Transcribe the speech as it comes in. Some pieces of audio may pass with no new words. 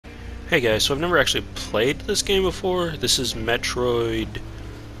Hey guys, so I've never actually played this game before. This is Metroid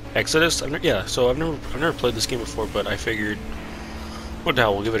Exodus. So I've never played this game before, but I figured, what the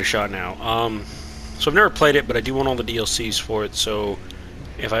hell, we'll give it a shot now. So I've never played it, but I do want all the DLCs for it. So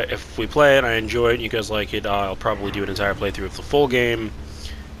if we play it, I enjoy it, you guys like it, I'll probably do an entire playthrough of the full game,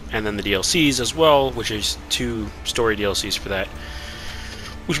 and then the DLCs as well, which is 2 story DLCs for that.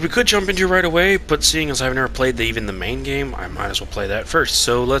 Which we could jump into right away, but seeing as I've never played even the main game, I might as well play that first.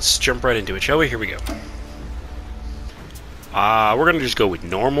 So let's jump right into it, shall we? Here we go. We're gonna just go with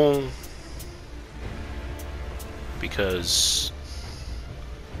normal, because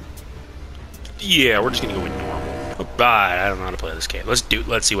yeah, we're just gonna go with normal. But I don't know how to play this game.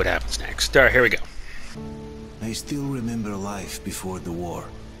 Let's see what happens next. All right, here we go. I still remember life before the war.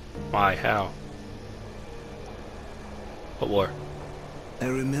 Why? How? What war? I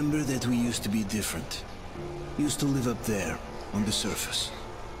remember that we used to be different. Used to live up there, on the surface.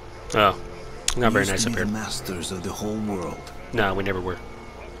 Oh, not very nice up We used to be here. the masters of the whole world. No, we never were.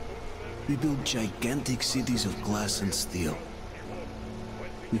 We built gigantic cities of glass and steel.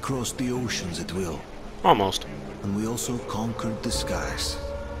 We crossed the oceans at will. Almost. And we also conquered the skies.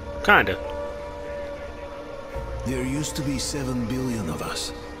 Kinda. There used to be 7 billion of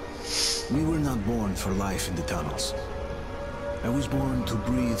us. We were not born for life in the tunnels. I was born to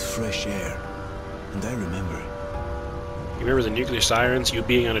breathe fresh air, and I remember it. You remember the nuclear sirens, you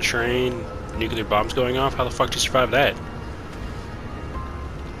being on a train, nuclear bombs going off? How the fuck did you survive that?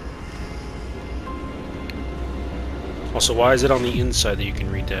 Also, why is it on the inside that you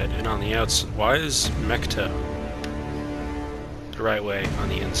can read that, and on the outside? Why is Mechta the right way on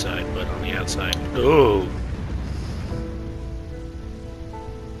the inside, but on the outside? Oh!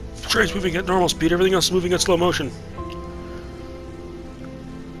 Train's moving at normal speed, everything else is moving at slow motion.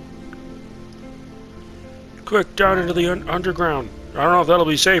 Quick, down into the underground. I don't know if that'll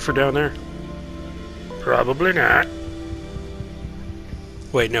be safer down there. Probably not.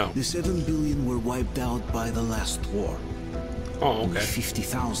 Wait, no. The 7 billion were wiped out by the last war. Oh, Only okay.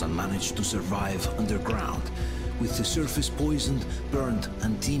 50,000 managed to survive underground, with the surface poisoned, burned,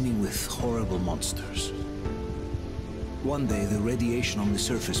 and teeming with horrible monsters. One day the radiation on the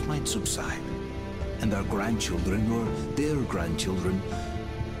surface might subside, and our grandchildren or their grandchildren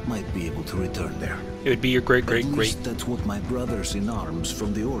might be able to return there. It would be your great That's what my brothers in arms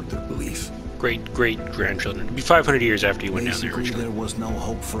from the Order believe. grandchildren. It'd be 500 years after you went down there Basically, originally. there was no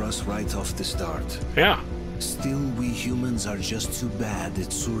hope for us right off the start. Yeah. Still, we humans are just too bad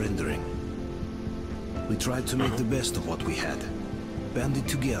at surrendering. We tried to make the best of what we had, banded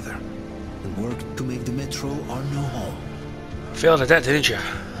together, and worked to make the Metro our new home. Failed at that, didn't you?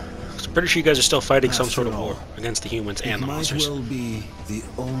 I'm pretty sure you guys are still fighting some sort of After all, war against the humans and the It might monsters. well be the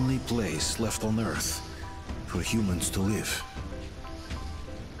only place left on Earth for humans to live.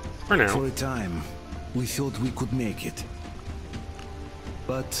 For now. For a time, we thought we could make it.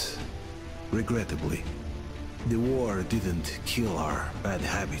 But, regrettably, the war didn't kill our bad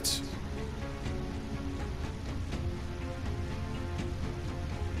habits.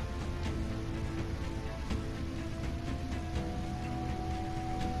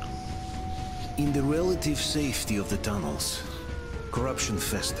 In the relative safety of the tunnels, corruption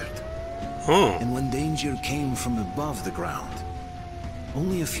festered. Oh. And when danger came from above the ground,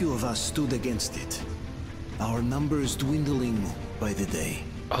 only a few of us stood against it. Our numbers dwindling by the day.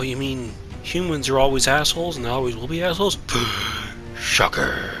 Oh, you mean humans are always assholes and they always will be assholes?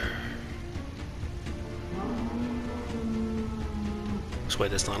 Shocker. So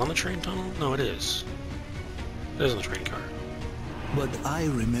wait, that's not on the train tunnel? No, it is. It is on the train car. But I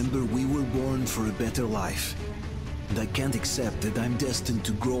remember we were born for a better life. And I can't accept that I'm destined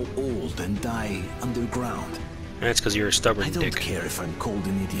to grow old and die underground. That's because you're a stubborn I don't dick. care if I'm called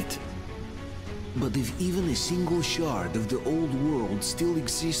an idiot. But if even a single shard of the old world still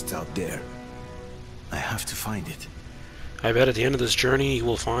exists out there, I have to find it. I bet at the end of this journey you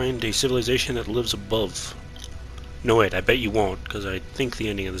will find a civilization that lives above. No, wait, I bet you won't, because I think the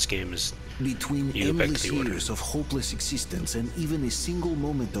ending of this game is Between you go back endless to the Order. years of hopeless existence and even a single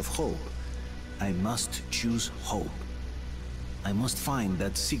moment of hope, I must choose hope. I must find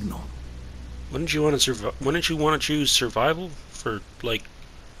that signal. Wouldn't you want to choose survival for, like,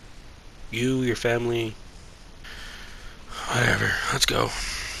 you, your family? Whatever. Let's go.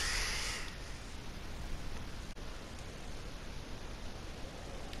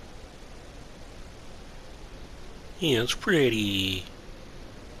 Yeah, it's pretty.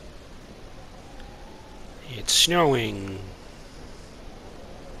 It's snowing.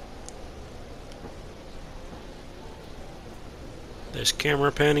 This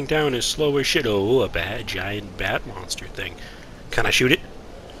camera panning down is slow as shit. Oh, a bad giant bat monster thing. Can I shoot it?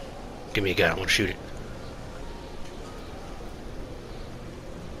 Give me a gun, I want to shoot it.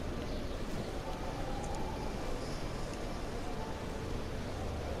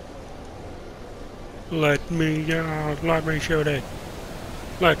 Let me out, let me shoot it.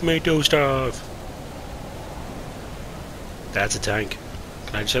 Let me do stuff. That's a tank.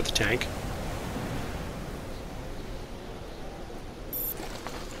 Can I just have the tank?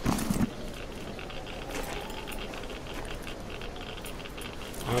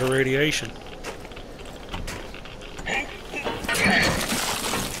 A lot of radiation.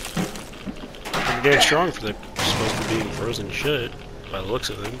 Pretty damn strong for the supposed to be frozen shit, by the looks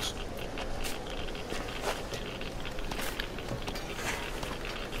of things.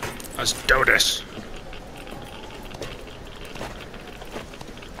 Let's do this.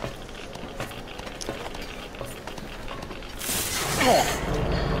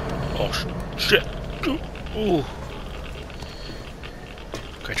 Oh shit! Ooh.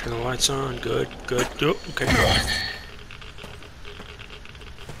 Okay, turn the lights on. Good, good. Oh, okay.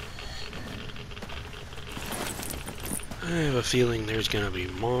 I have a feeling there's gonna be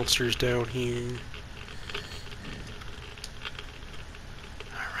monsters down here.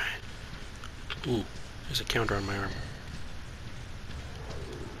 Alright. Ooh, there's a counter on my arm.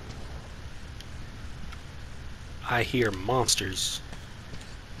 I hear monsters.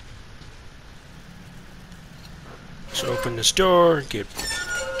 So open this door, get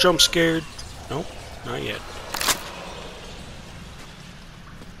jump scared. Nope, not yet.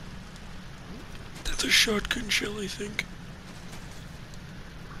 That's a shotgun shell, I think.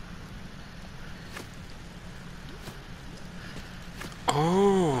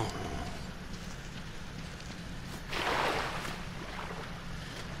 Oh.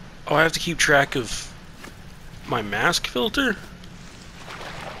 Oh, I have to keep track of my mask filter?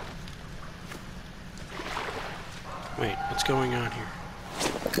 Wait, what's going on here?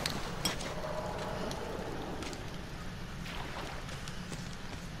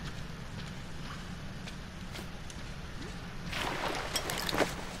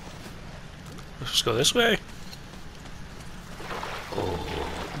 Let's go this way.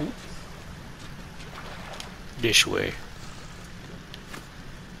 Oh. This way.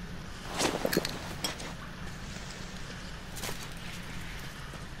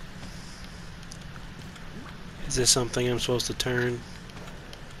 Is this something I'm supposed to turn?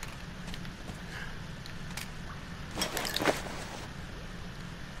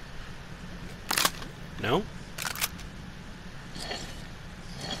 No?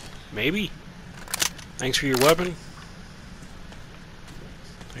 Maybe? Thanks for your weapon.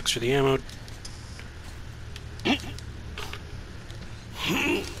 Thanks for the ammo.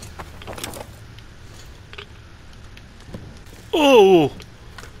 Oh!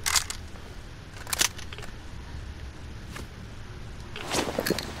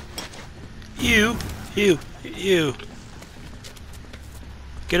 You.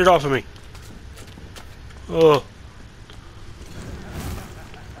 Get it off of me. Oh.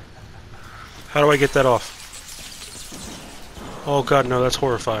 How do I get that off? Oh god, no, that's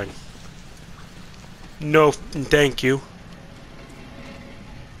horrifying. No, thank you.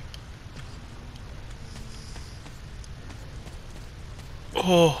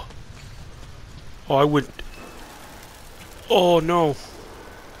 Oh. Oh, I would... Oh, no.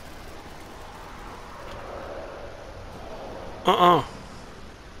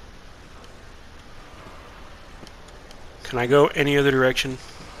 Can I go any other direction?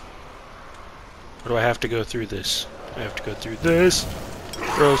 Or do I have to go through this? I have to go through this.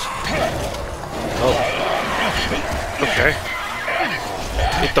 Gross. Oh. Okay.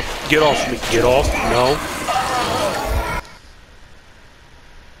 Get off me. Get off. No.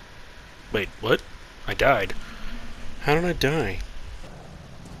 Wait, what? I died. How did I die?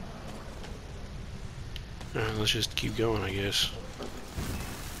 Alright, let's just keep going, I guess.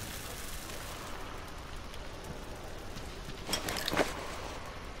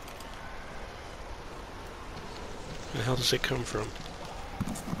 Where the hell does it come from?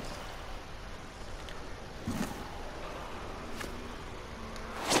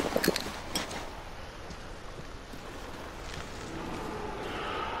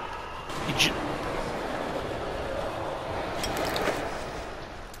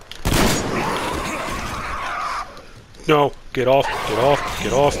 No, get off, get off,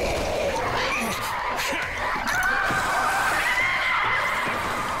 get off.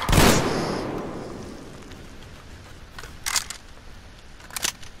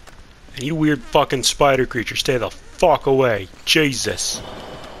 And you weird fucking spider creature, stay the fuck away. Jesus.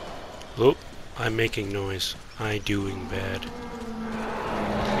 Oh, I'm making noise. I'm doing bad.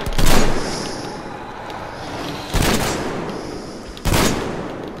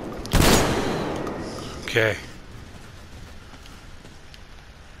 Okay.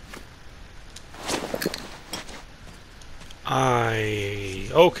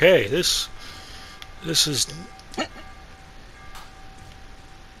 Okay, this is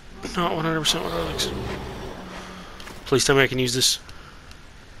not 100% what I like. Please tell me I can use this.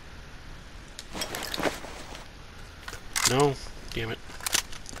 No, damn it.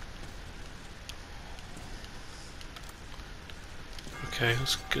 Okay,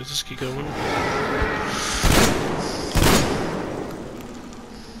 let's keep going.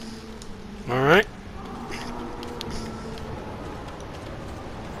 All right.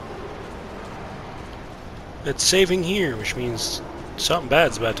 It's saving here, which means something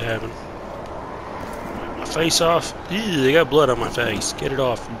bad's about to happen. My face off. Ew, they got blood on my face. Get it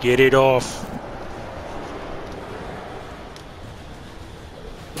off. Get it off.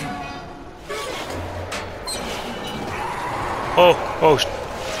 Oh,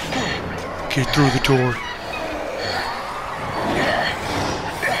 get through the door.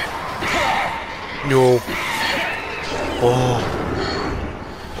 No. Oh.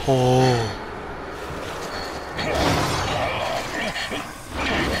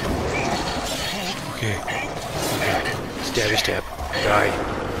 Okay. Stabby stab. Die.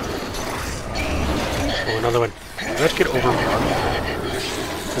 Oh, another one. Let's get over.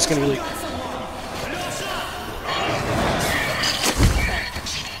 It's gonna be like.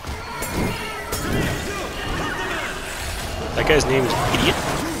 That guy's name is Idiot.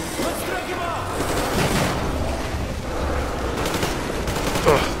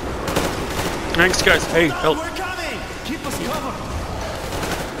 Ugh. Thanks, guys. Hey, help. We're coming! Keep us covered!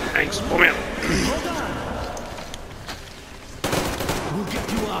 Thanks. Oh, man. We'll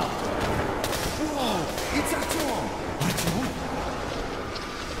get you out. Whoa! It's Artyom! Artyom?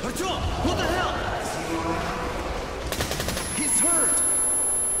 Artyom! What the hell? He's hurt!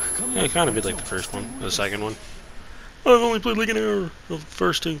 Yeah, it kind of bit like the first one, the second one. I've only played like an hour of the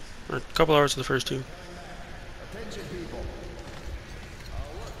first two, or a couple hours of the first two. Attention, people.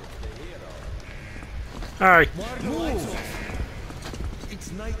 Alright. Move!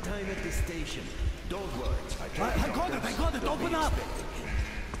 It's nighttime at the station. Don't worry. I got it! Open up!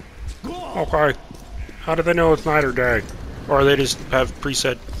 Go! Okay. How do they know it's night or day? Or they just have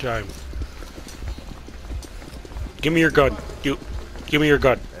preset time? Give me your gun. Give me your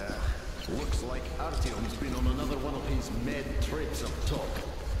gun. Looks like Artyom's been on another one of his mad trips up top.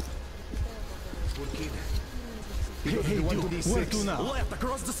 Hey, dude, where to now? Left,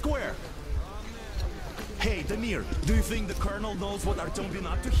 across the square! Hey, Damir, do you think the Colonel knows what Artyom been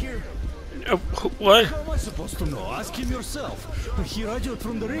up to here? What? How am I supposed to know? Ask him yourself. He radioed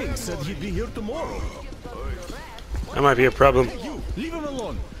from the ring, said he'd be here tomorrow. That might be a problem. Hey, you, leave him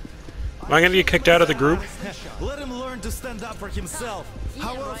alone. Am I gonna get kicked out of the group? Let him learn to stand up for himself.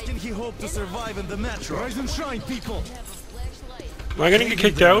 How else can he hope to survive in the metro? Rise and shine, people! Am I gonna get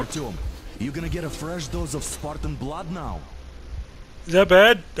kicked out? You're gonna get a fresh dose of Spartan blood now. Is that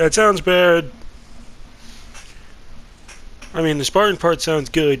bad? That sounds bad. I mean, the Spartan part sounds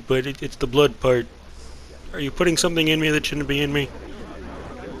good, but it's the blood part. Are you putting something in me that shouldn't be in me?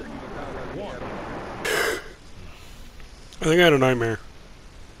 I think I had a nightmare.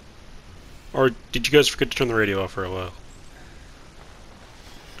 Or did you guys forget to turn the radio off for a while?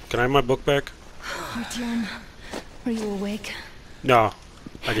 Can I have my book back? Artyom, are you awake? No.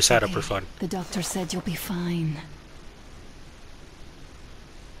 I just had it for fun. The doctor said you'll be fine.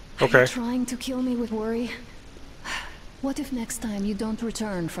 Okay. Are you trying to kill me with worry? What if next time you don't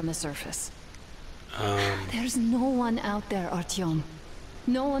return from the surface? There's no one out there, Artyom.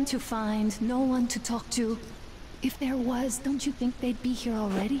 No one to find, no one to talk to. If there was, don't you think they'd be here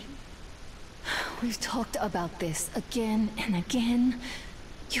already? We've talked about this again and again.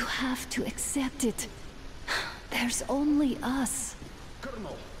 You have to accept it. There's only us.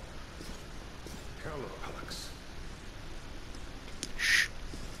 Colonel. Hello, Alex. Shh.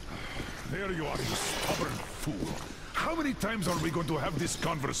 There you are, you stubborn fool. How many times are we going to have this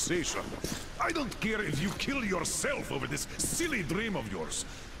conversation? I don't care if you kill yourself over this silly dream of yours.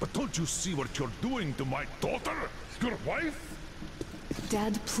 But don't you see what you're doing to my daughter? Your wife?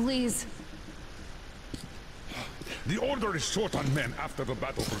 Dad, please. The Order is short on men after the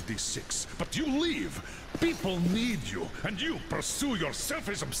battle for D6. But you leave. People need you, and you pursue your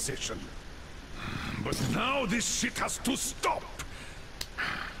selfish obsession. But now this shit has to stop.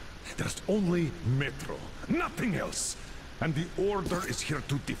 There's only Metro, nothing else. And the Order is here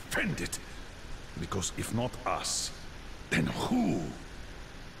to defend it. Because if not us, then who?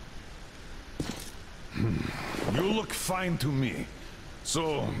 You look fine to me.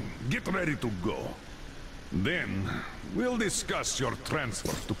 So, get ready to go. Then, we'll discuss your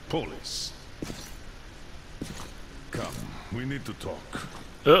transfer to Polis. Come, we need to talk.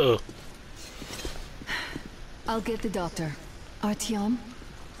 Uh-oh. I'll get the doctor. Artyom,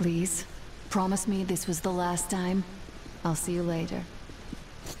 please, promise me this was the last time. I'll see you later.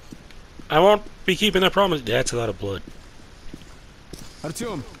 I won't be keeping that promise. That's a lot of blood.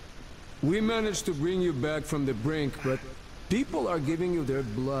 Artyom, we managed to bring you back from the brink, but people are giving you their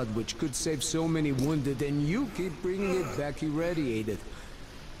blood, which could save so many wounded, and you keep bringing it back irradiated.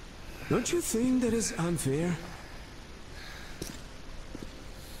 Don't you think that is unfair?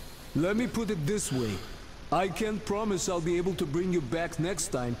 Let me put it this way. I can't promise I'll be able to bring you back next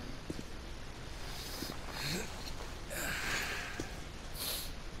time.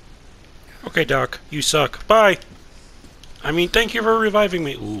 Okay, Doc, you suck. Bye! I mean, thank you for reviving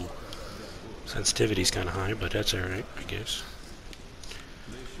me. Ooh. Sensitivity's kind of high, but that's alright, I guess.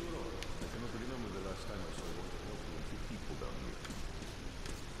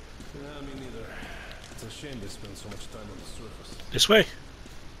 Yeah, me neither. It's a shame they spend so much time on the surface. This way?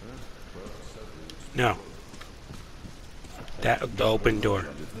 No. That, the open door.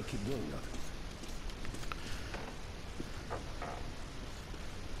 They keep doing that.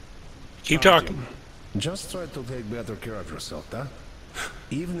 Keep talking. Just try to take better care of yourself, huh?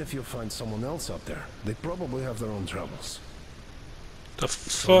 Even if you find someone else out there, they probably have their own troubles. The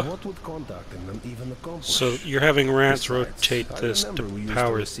So fuck? what would contacting them even accomplish? So you're having rats Besides, rotate I this remember we to used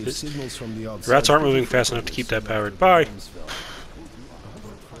power receive this. signals from the outside Rats aren't pretty moving fast enough to keep that frequently, powered. Bye!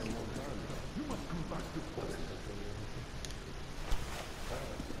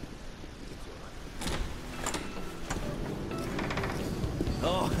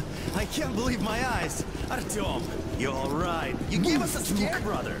 Oh, I can't believe my eyes. Artyom, you all right? You gave us a scare,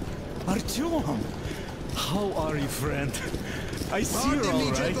 brother. Artyom! How are you, friend? I see Pardon you're me, all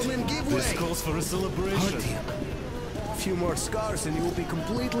right. gentlemen, give This way. calls for a celebration. A few more scars and you will be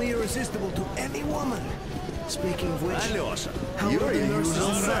completely irresistible to any woman. Speaking of which, Alyosha, how you're are the your nurses usual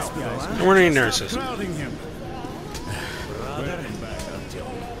in the self, hospital, guys. huh? There weren't any nurses. Crowding him.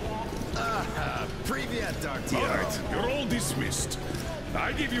 Привет, Dark All right, you're all dismissed.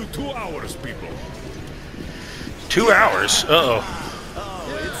 I give you 2 hours, people. 2 hours? Uh-oh.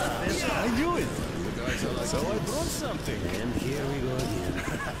 I knew it. So I brought something. And here we go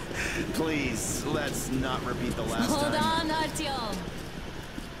again. Please, let's not repeat the last Hold time. on, Artyom.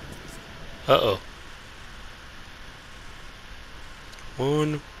 Uh-oh.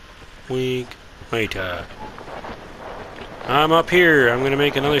 1 week later. I'm up here. I'm gonna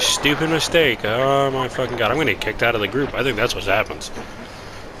make another stupid mistake. Oh my fucking god. I'm gonna get kicked out of the group. I think that's what happens.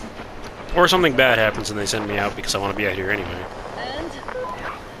 Or something bad happens and they send me out because I want to be out here anyway. And?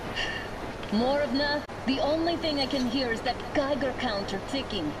 More of nothing. The only thing I can hear is that Geiger counter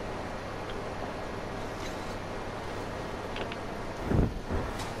ticking.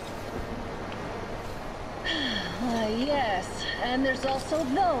 Yes, and there's also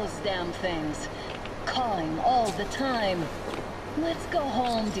those damn things. Calling all the time. Let's go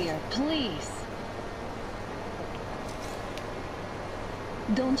home, dear, please.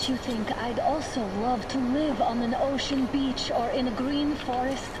 Don't you think I'd also love to live on an ocean beach or in a green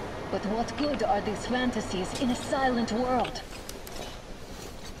forest? But what good are these fantasies in a silent world?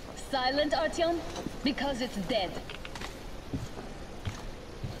 Silent, Artyom? Because it's dead.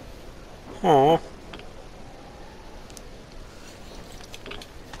 Aww.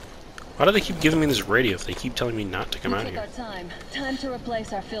 Why do they keep giving me this radio if they keep telling me not to come out Take here? our time. Time to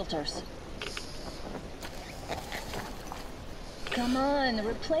replace our filters. Come on,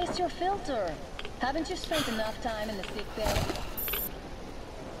 replace your filter. Haven't you spent enough time in the sick bay?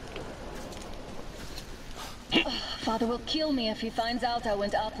 Father will kill me if he finds out I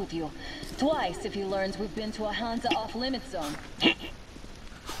went up with you. Twice if he learns we've been to a Hansa off-limit zone.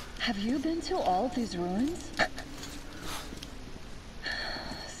 Have you been to all these ruins?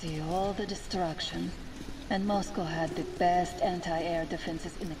 See all the destruction. And Moscow had the best anti-air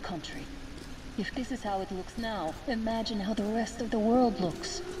defenses in the country. If this is how it looks now, imagine how the rest of the world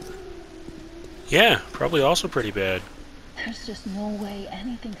looks. Yeah, probably also pretty bad. There's just no way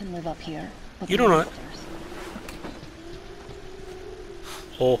anything can live up here. But You don't know. monsters.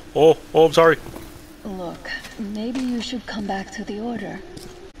 Oh, I'm sorry. Look, maybe you should come back to the order.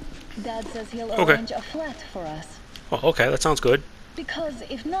 Dad says he'll Okay. arrange a flat for us. Oh, okay, that sounds good. Because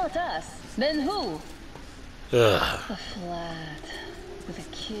if not us, then who? Ugh. A flat with a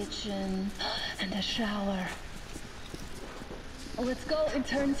kitchen and a shower. Let's go, it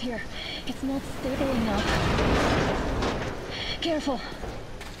turns here. It's not stable enough. Careful.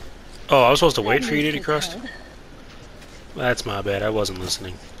 Oh, I was supposed to wait for you to That decrust? needs to That's my bad, I wasn't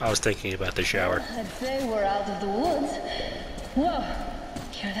listening. I was thinking about the shower. I'd say we're out of the woods. Whoa,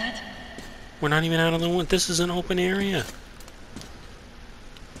 hear that? We're not even out of the one. This is an open area.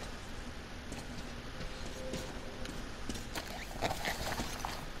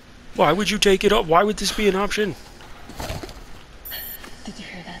 Why would you take it up? Why would this be an option? Did you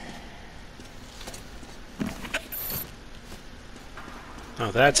hear that?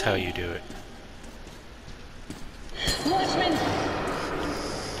 Oh, that's how you do it. Watchmen!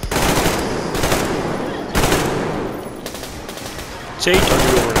 Say, turn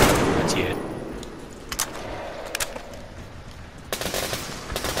it over. That's it.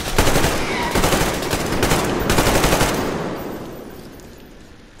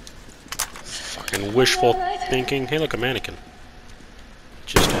 Fucking wishful thinking. Hey, look, a mannequin.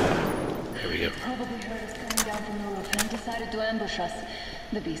 Just, there we go. Probably heard us coming down from the roof and decided to ambush us.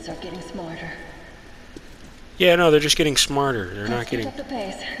 The beasts are getting smarter. Yeah, no, they're just getting smarter. They're not Let's keep getting... up the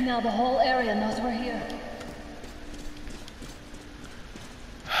pace. Now the whole area knows we're here.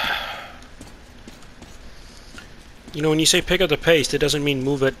 You know, when you say pick up the pace, that doesn't mean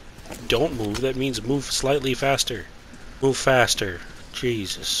move it... Don't move. That means move slightly faster. Move faster.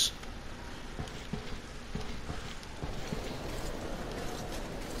 Jesus.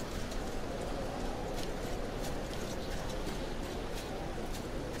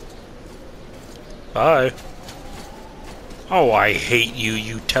 Bye. Oh, I hate you,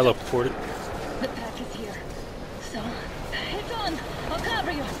 you teleported. The pack is here. So, it's on. I'll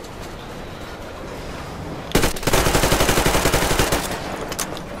cover you.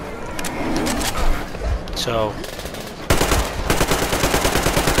 So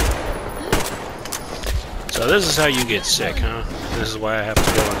this is how you get sick, huh? This is why I have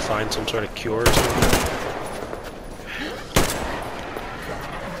to go and find some sort of cure or something.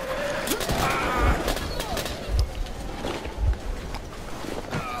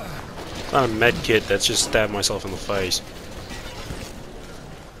 It's not a med kit, that's just stabbed myself in the face.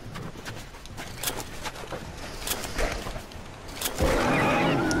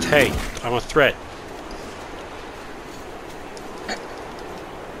 Hey, I'm a threat.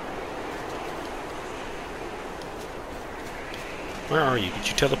 Where are you? Did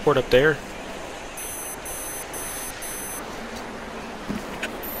you teleport up there?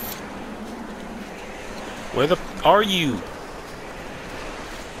 Where the are you?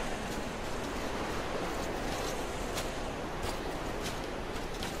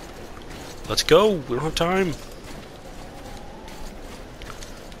 Let's go. We don't have time.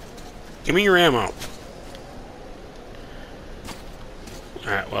 Give me your ammo.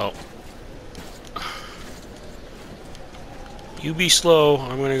 Alright, well. You be slow.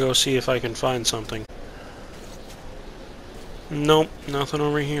 I'm gonna go see if I can find something. Nope, nothing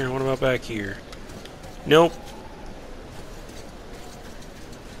over here. What about back here? Nope.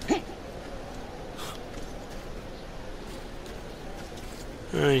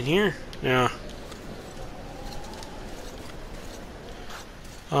 Right here? Yeah.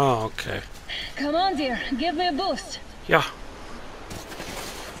 Oh, okay. Come on, dear. Give me a boost. Yeah.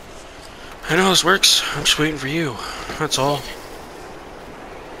 I know this works. I'm just waiting for you. That's all.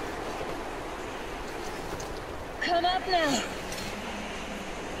 Come up now.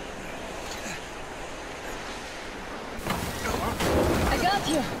 I got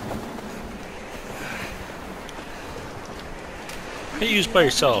you. How do you use by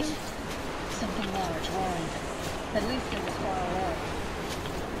yourself? Something large roaring. At least it was far away.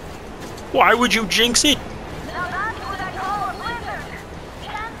 Why would you jinx it? Now that's what I call a blizzard.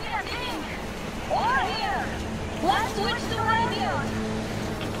 Can't see a thing. Or here. Let's switch to radios.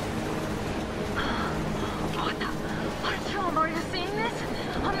 What the? Artyom, are you seeing this?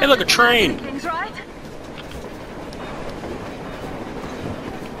 Hey, look, a train. Things, right?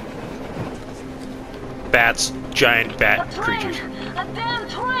 Bats. Giant bat A train. creatures. A damn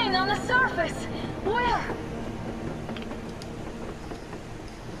train on the surface. Where?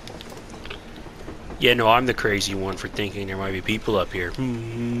 Yeah, no, I'm the crazy one for thinking there might be people up here.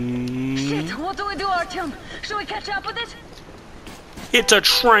 Shit, what do we do, Artyom? Should we catch up with it? It's a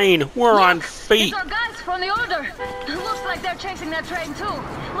train. We're Look, on feet. It's our guys from the Order. Looks like they're chasing that train too.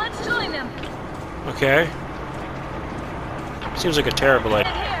 Let's join them. Okay. Seems like a terrible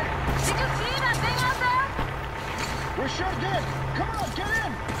idea. Here. Did you see that thing out there? We sure did. Come on, get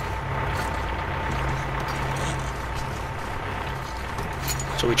in.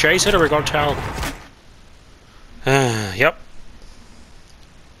 So we chase it or we go tell? Yep.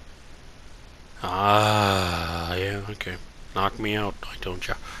 Ah, yeah, okay. Knock me out, why don't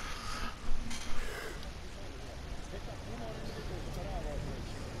ya?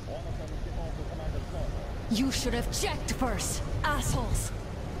 You should have checked first, assholes.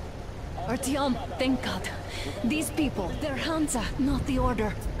 Artyom, thank God. These people, they're Hansa, not the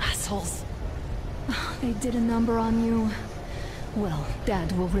Order. Assholes. They did a number on you. Well,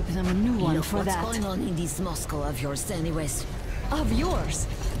 Dad will rip them a new one for that. What's going on in this Moscow of yours anyways? Of yours?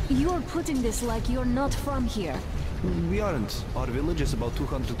 You're putting this like you're not from here. We aren't. Our village is about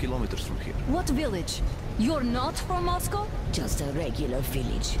 200 kilometers from here. What village? You're not from Moscow? Just a regular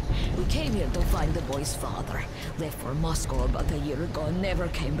village. We came here to find the boy's father. Left for Moscow about a year ago and never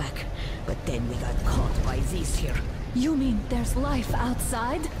came back. But then we got caught by these here. You mean there's life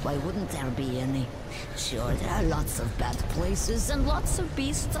outside? Why wouldn't there be any? Sure, there are lots of bad places and lots of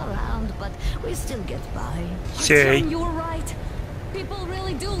beasts around, but we still get by. Say. You're right. People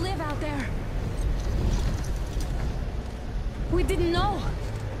really do live out there. We didn't know.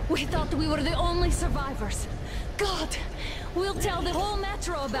 We thought we were the only survivors. God, we'll tell the whole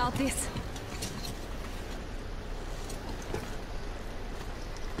metro about this.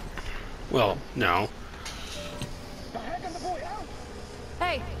 Well, no.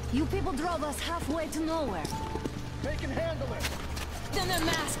 Hey, you people drove us halfway to nowhere. They can handle it. Then the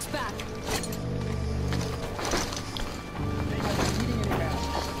mask's back.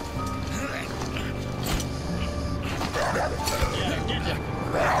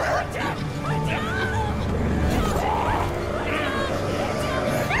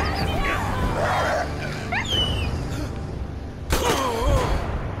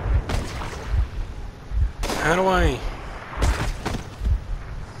 How do I...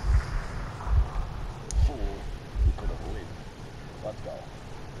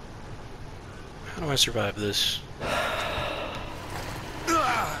 How do I survive this?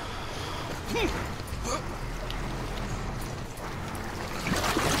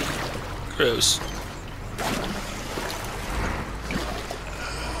 Gross.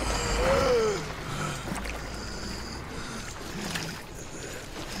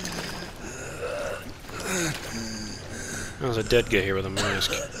 There's a dead guy here with a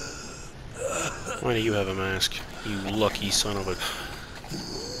mask. Why do you have a mask? You lucky son of a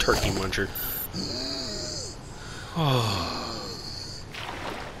turkey muncher. Oh.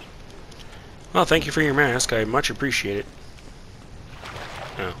 Well, thank you for your mask. I much appreciate it.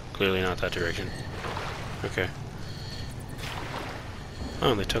 Oh, clearly not that direction. Okay.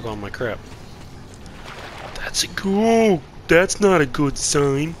 Oh, they took all my crap. That's a cool. That's not a good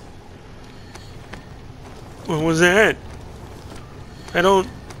sign. What was that? I don't...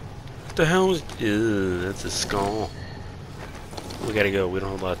 What the hell was... Ew, that's a skull. We gotta go. We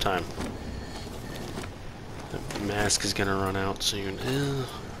don't have a lot of time. The mask is gonna run out soon. Ew.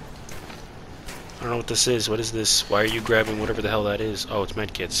 I don't know what this is. What is this? Why are you grabbing whatever the hell that is? Oh, it's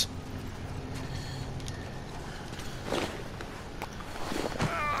medkits.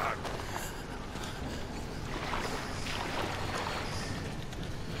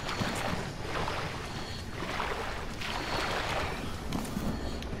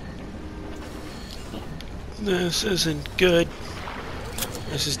 This isn't good.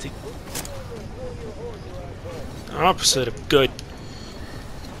 This is the opposite of good.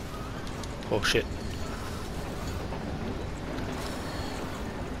 Oh shit.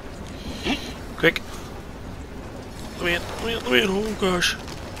 Quick. Let me in. Oh gosh.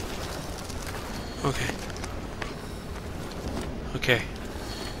 Okay. Okay.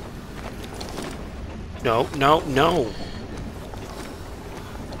 No.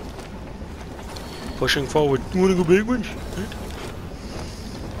 Pushing forward. You wanna go backwards?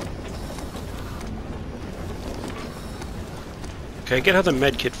 Okay, I get how the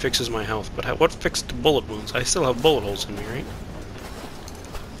med kit fixes my health, but what fixed the bullet wounds? I still have bullet holes in me, right?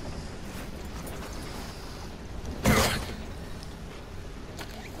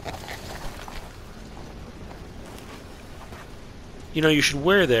 You know, you should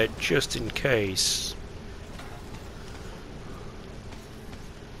wear that just in case.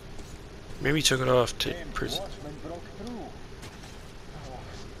 Maybe he took it off to prison.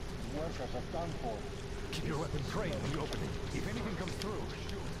 Keep your weapon trained in the opening. If anything comes through,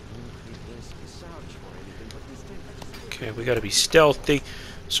 shoot. Okay, we gotta be stealthy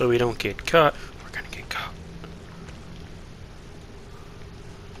so we don't get caught. We're gonna get caught.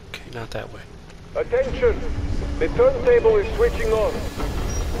 Okay, not that way. Attention! The turntable is switching on.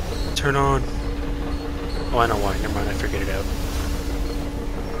 Turn on. Oh, I know why. Never mind, I figured it out.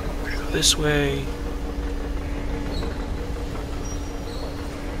 We're gonna go this way.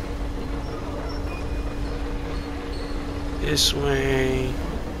 This way.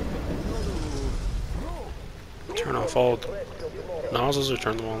 Turn off all the nozzles or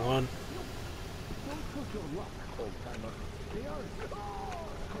turn them all on.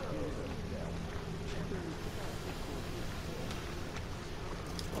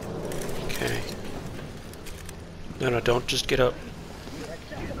 Okay. No, don't just get up.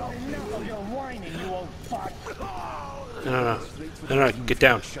 No, get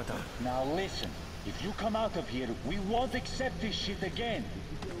down. Now listen, if you come out of here, we won't accept this shit again.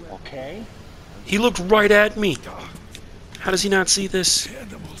 Okay? He looked right at me. How does he not see this?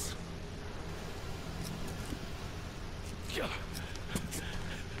 Animals.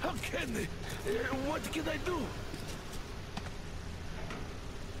 How can they? What can I do?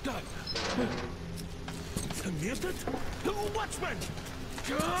 God. A mutant? Watchman!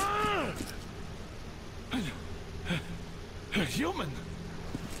 A human?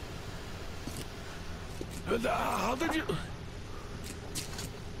 How did you...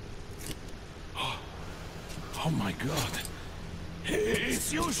 Oh my God.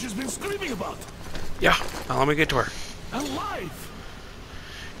 It's you she's been screaming about. Yeah, now let me get to her. Alive!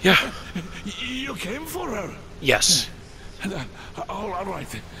 Yeah. You came for her? Yes. All right.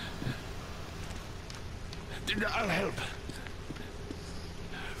 I'll help.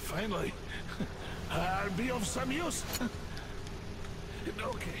 Finally, I'll be of some use.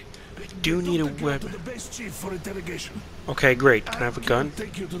 Okay. I do need a weapon. To the base chief for interrogation. Okay, great. Can I have a gun?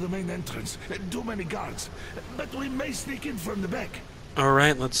 Take you to the main entrance. Too many guards, but we may sneak in from the back. All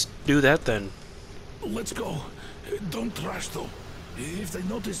right, let's do that then. Let's go. Don't rush though. If they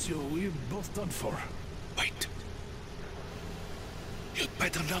notice you, we're both done for. Wait. You'd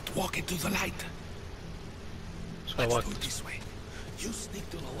better not walk into the light. So Let's what? do it this way. You sneak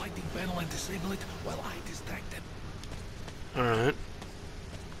to the lighting panel and disable it while I distract them. All right.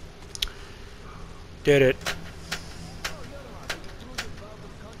 Did it.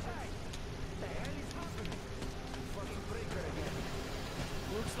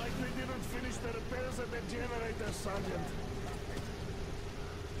 Looks like we didn't finish the repairs at the generator, Sergeant.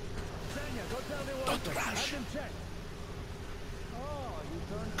 Don't rush.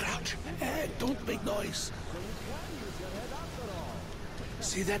 Crouch and don't make noise.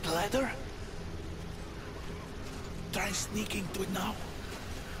 See that ladder? Try sneaking to it now.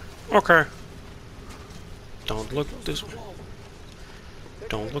 Okay. Don't look this way.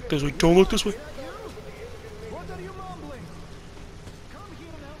 Don't look this way. Don't look this way. What are you mumbling? Come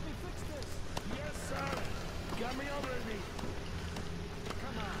here and help me fix this. Yes, sir. Got me already.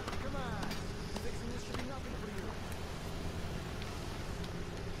 Come on. Fixing this should be nothing for you.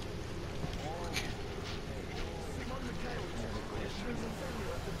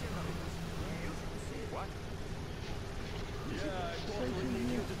 What? Yeah, I totally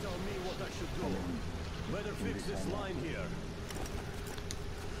need you to tell me what I should do. Better fix this line here.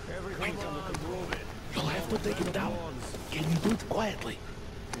 Everything on, move it. You'll have to take it down. Can you do it quietly?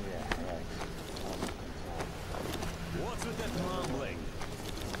 What's with that mumbling?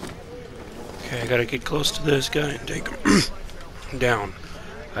 Okay, I gotta get close to this guy and take him down.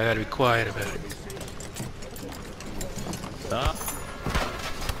 I gotta be quiet about it.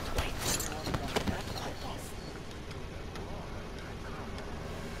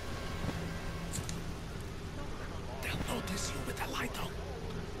 They'll notice you with the light on.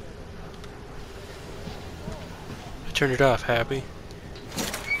 I turned it off, Happy.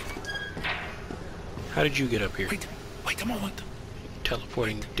 How did you get up here? Wait a moment.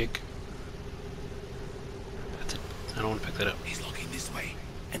 Teleporting dick. That's it. I don't want to pick that up. He's looking this way,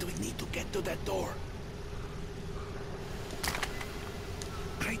 and we need to get to that door.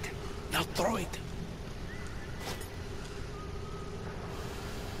 Great. Now throw it.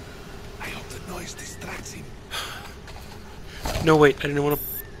 I hope the noise distracts him. No, wait. I didn't want to...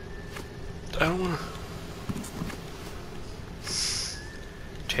 I don't want to...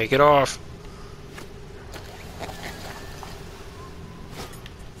 Take it off.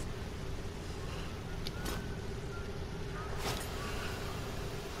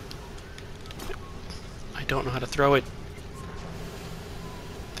 I don't know how to throw it.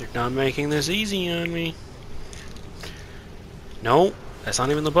 They're not making this easy on me. No, that's not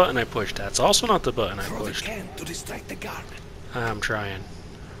even the button I pushed. That's also not the button I Throw the pushed. can to distract the guard. I'm trying.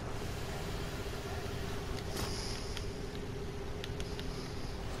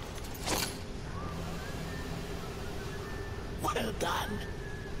 Well done.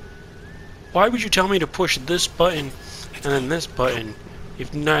 Why would you tell me to push this button and then this button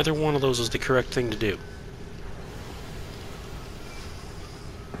if neither one of those is the correct thing to do?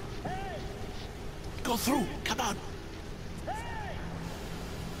 Go through. Come on.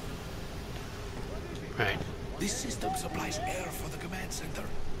 Right. This system supplies air for the command center.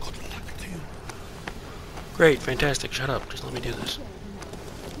 Good luck to you. Great, fantastic. Shut up. Just let me do this.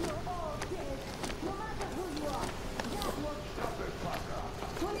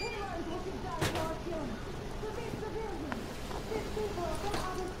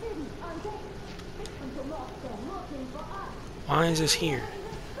 Why is this here?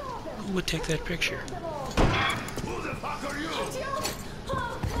 Who would take that picture? Who the fuck are you?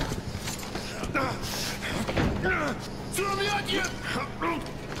 Throw me at you! You fucker!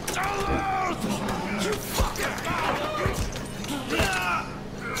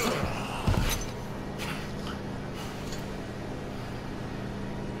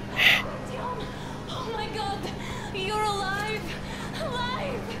 Oh my God! You're alive!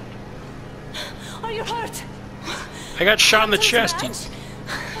 Alive! Are you hurt? I got shot in the chest.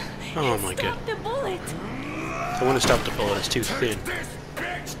 Oh my God. The bullet! I want to stop the bullet. It's too thin.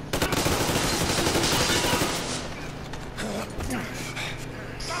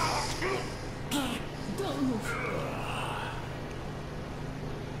 Don't move.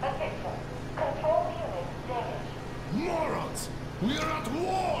 Morons! We are at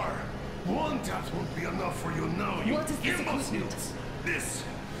war! One tap won't be enough for you now, you What is this imbeciles! This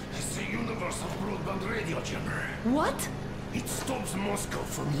is the universal broadband radio jammer. What? It stops Moscow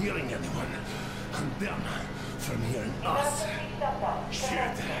from hearing anyone, and them from hearing us.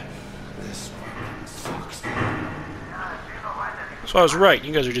 Shit. This fucking sucks. So I was right.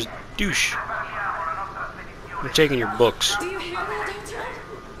 You guys are just douche. I'm taking your books. Do you hear that, Artyom?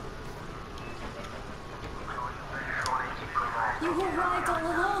 You were right all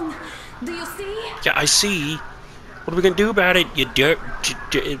along. Do you see? Yeah, I see. What are we gonna do about it? You dirt.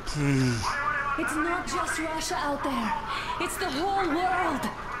 It's not just Russia out there. It's the whole world.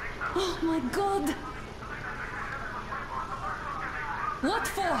 Oh my God. What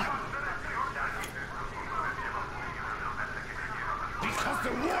for? Because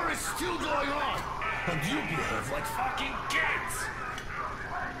the war is still going on, and you behave like fucking kids!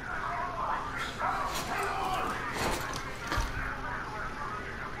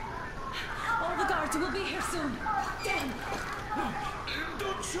 All the guards will be here soon. Damn.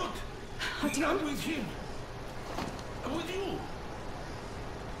 Don't shoot! Artyom? I'm with him. I'm with you.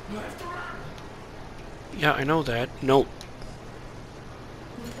 You have to run. Yeah, I know that. No. We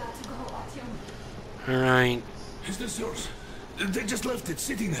got to go, Artyom. All right. Is this yours? They just left it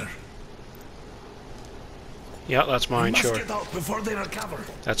sitting there. Yeah, that's mine. Must Sure. get out before they recover.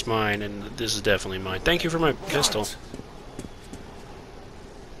 That's mine, and this is definitely mine. Thank you for my pistol.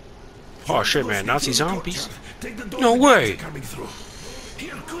 Oh shit, man! Nazi zombies? No way! Coming through.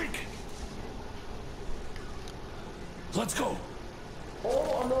 Here, quick. Let's go.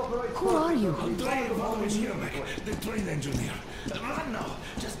 Who are you? I'm Dr. Vladimir Yermak, the train engineer. Run now.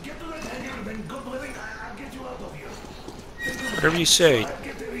 Just get to the hangar, then God willing, I'll get you out of here. Whatever you say. I'll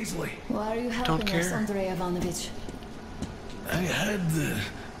get there easily. Why are you helping us, care. Andrei Ivanovich? I had...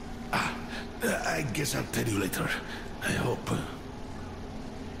 I guess I'll tell you later. I hope.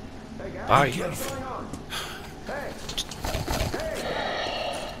 Bye. Be careful.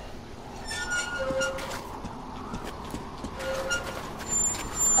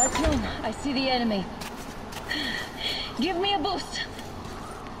 Artyom, I see the enemy. Give me a boost.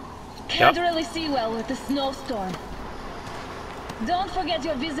 Can't really see well with the snowstorm. Don't forget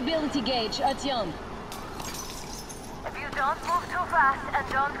your visibility gauge, Artyom. If you don't move too fast and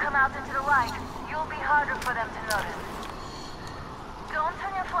don't come out into the light, you'll be harder for them to notice. Don't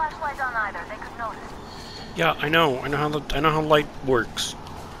turn your flashlight on either, they could notice. Yeah, I know how light works.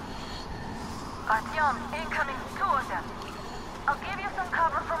 Artyom, incoming, 2 of them. I'll give you some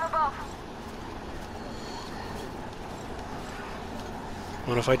cover from above.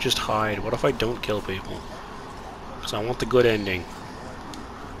 What if I just hide? What if I don't kill people? Because I want the good ending.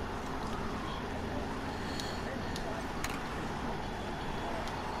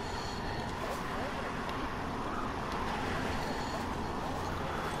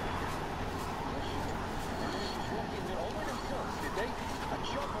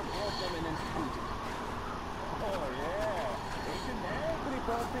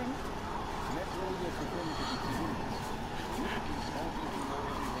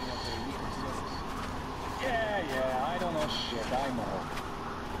 Yeah, I don't know shit, I know.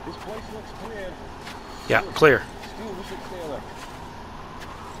 This place looks clear. Yeah, clear. Still, we should stay alert.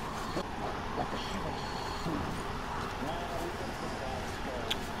 Like a shivering fool.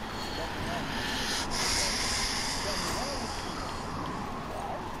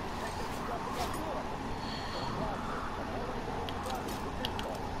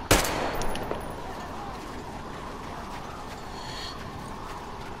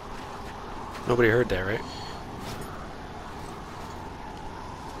 Nobody heard that, right?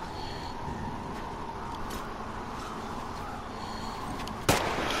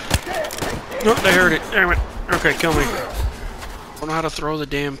 No, they heard it. Damn it. Okay, kill me. I don't know how to throw the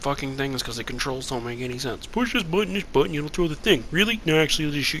damn fucking things because the controls don't make any sense. Push this button, you'll throw the thing. Really? No, actually,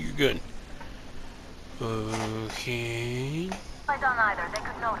 you'll just shoot your gun. Okay. Light on either, they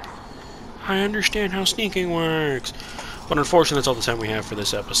could notice. I understand how sneaking works. But unfortunately, that's all the time we have for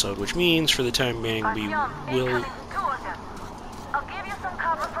this episode, which means for the time being we will... I'll give you some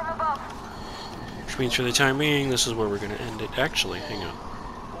cover from above. Which means for the time being, this is where we're going to end it. Actually, hang on.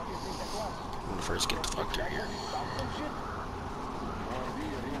 I'm going to first get the fuck through here.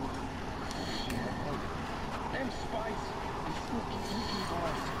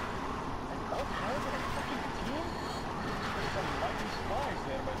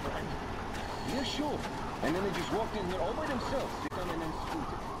 Yeah, sure. And then they just walked in here all by themselves, sit down and then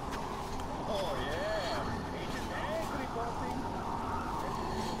scooted. Oh, yeah. Agent Hank reporting.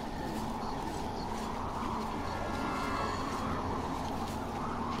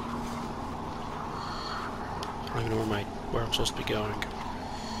 I don't even know where I'm supposed to be going.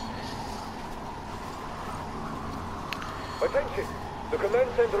 Attention! The command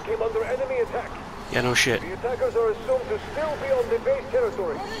center came under enemy attack. Yeah, no shit. The attackers are assumed to still be on the base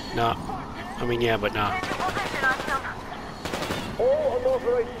territory. Nah. I mean, yeah, but nah. All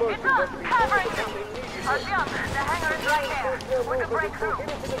unauthorized persons are to be Covering you. Artyom, the hangar is right there. We can break through.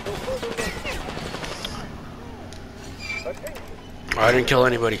 I didn't kill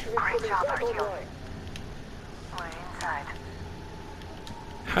anybody. Great job, Artyom. We're inside.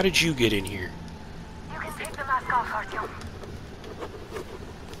 How did you get in here? You can take the mask off, Artyom.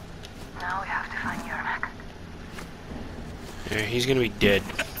 Now we have to find Yermak. Yeah, he's gonna be dead.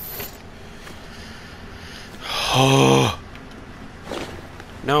 Oh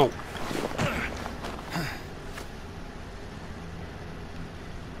no.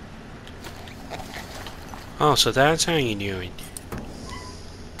 Oh, so that's how you do it.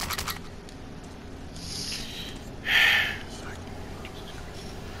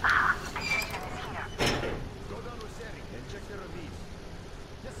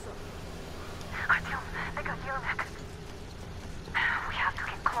 Artyom, they got Yermak. We have to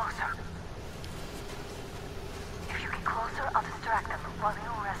get closer. If you get closer, I'll distract them while you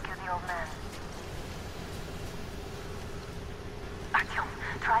rescue the old man. Artyom,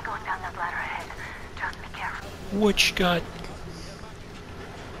 try going down that ladder ahead. Just be careful. Which got...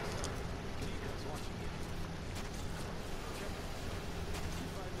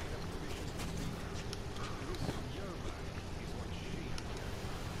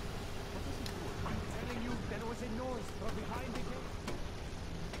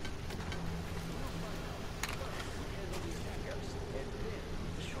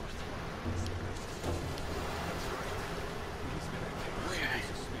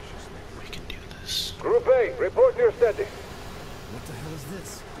 Group A, report your status. What the hell is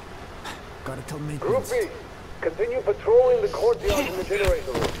this? Gotta tell Group maintenance. B, continue patrolling the courtyard in the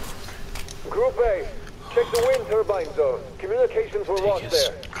generator room. Group A, check the wind turbine zone. Communications were lost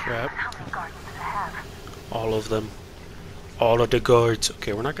there. Crap. How many guards do they have? All of them. All of the guards.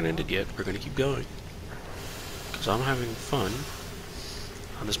 Okay, we're not gonna end it yet. We're gonna keep going. Because I'm having fun.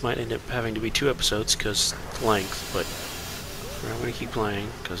 This might end up having to be 2 episodes because length, but I'm gonna keep playing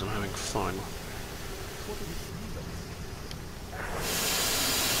because I'm having fun.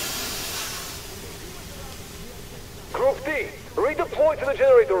 Group D, redeploy to the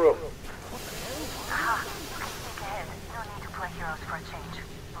generator room. Aha, you can sneak ahead. No need to play heroes for a change.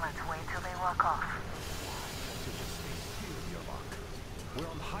 Let's wait till they walk off. We're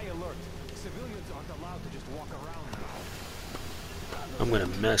on high alert. Civilians aren't allowed to just walk around now. I'm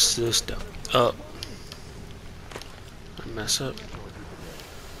gonna mess this stuff up. Mess up.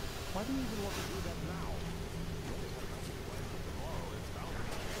 Why do you even want to do that now?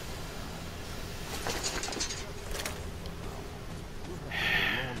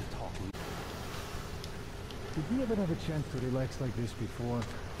 Did you ever have a chance to relax like this before?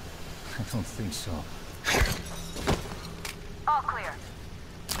 I don't think so. All clear.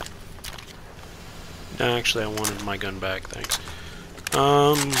 No, actually, I wanted my gun back, thanks.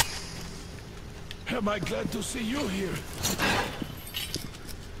 Am I glad to see you here?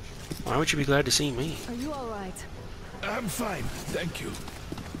 Why would you be glad to see me? Are you alright? I'm fine, thank you.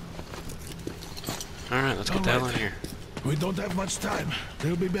 Alright, let's get the hell in here. We don't have much time.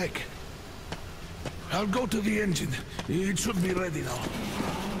 They'll be back. I'll go to the engine. It should be ready now.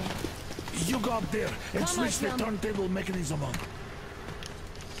 You go up there and switch the turntable mechanism on.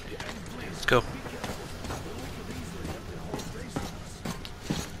 Let's go.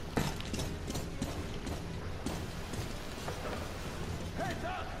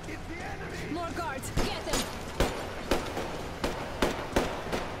 More guards! Get them!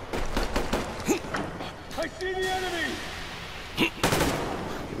 I see the enemy!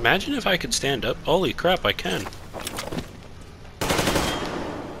 Imagine if I could stand up. Holy crap, I can.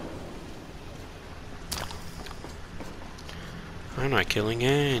 I'm not killing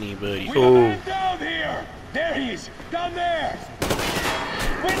anybody. We have a Oh. man down here! There he is! Down there!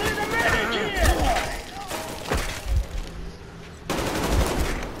 We need a medic here!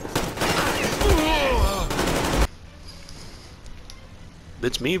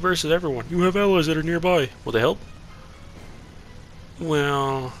 It's me versus everyone. You have allies that are nearby. Will they help?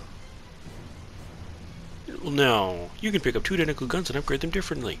 Well, no. You can pick up 2 identical guns and upgrade them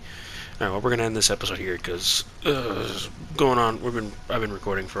differently. Alright, well, we're gonna end this episode here because going on. I've been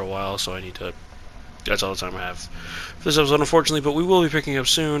recording for a while, so I need to. That's all the time I have for this episode, unfortunately. But we will be picking up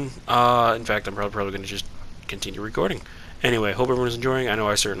soon. In fact, I'm probably gonna just continue recording. Anyway, hope everyone's enjoying. I know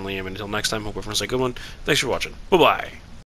I certainly am. Until next time, hope everyone's a good one. Thanks for watching. Bye bye.